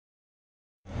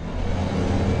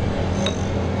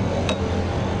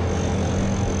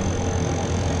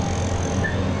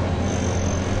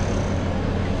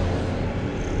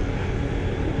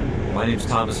name's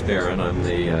Thomas Barron. I'm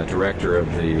the director of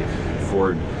the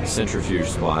Ford Centrifuge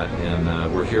spot,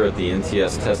 and we're here at the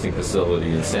NTS testing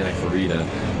facility in Santa Clarita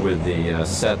with the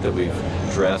set that we've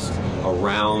dressed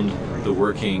around the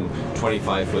working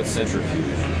 25-foot centrifuge.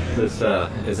 This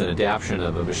is an adaptation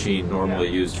of a machine normally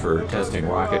used for testing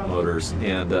rocket motors,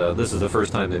 and this is the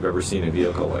first time they've ever seen a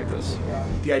vehicle like this.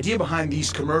 The idea behind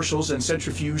these commercials and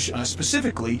Centrifuge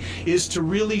specifically is to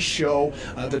really show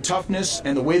the toughness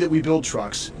and the way that we build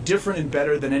trucks different and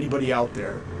better than anybody out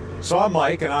there. So I'm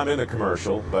Mike, and I'm in the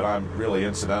commercial, but I'm really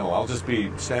incidental. I'll just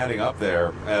be standing up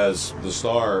there as the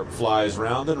star flies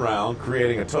round and round,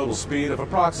 creating a total speed of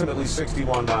approximately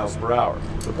 61 miles per hour.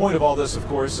 The point of all this, of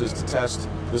course, is to test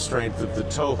the strength of the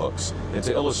tow hooks and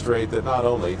to illustrate that not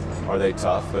only are they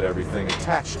tough, but everything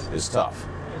attached is tough.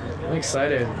 I'm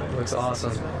excited. It looks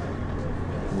awesome.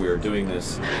 We're doing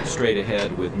this straight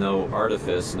ahead with no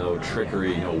artifice, no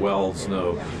trickery, no welds,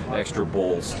 no extra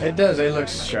bolts. It does. It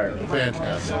looks sharp.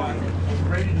 Fantastic.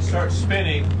 Ready to start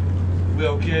spinning.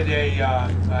 We'll get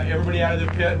everybody out of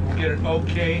the pit. We'll get an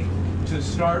okay to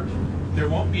start. There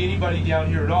won't be anybody down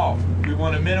here at all. We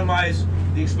want to minimize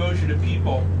the exposure to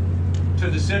people,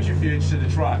 to the centrifuge, to the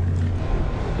truck.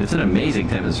 It's an amazing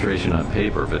demonstration on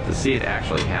paper, but to see it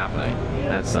actually happening,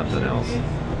 that's something else.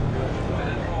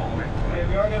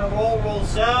 We are going to roll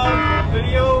sound, roll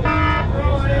video.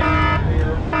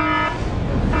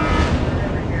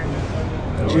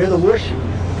 Did you hear the whoosh?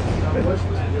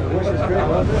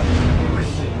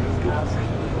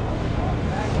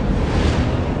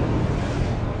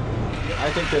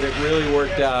 I think that it really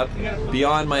worked out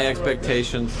beyond my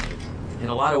expectations. In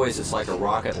a lot of ways, it's like a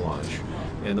rocket launch.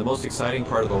 And the most exciting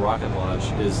part of the rocket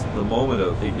launch is the moment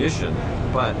of ignition,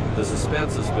 but the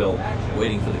suspense is built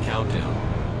waiting for the countdown.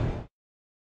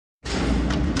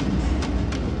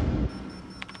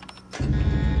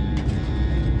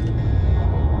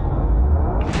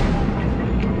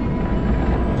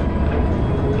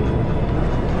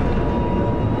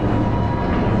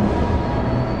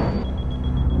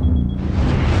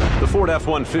 The Ford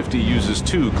F-150 uses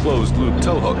two closed-loop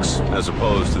tow hooks as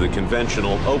opposed to the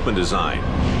conventional open design,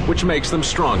 which makes them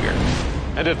stronger.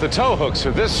 And if the tow hooks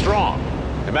are this strong,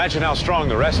 imagine how strong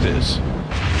the rest is.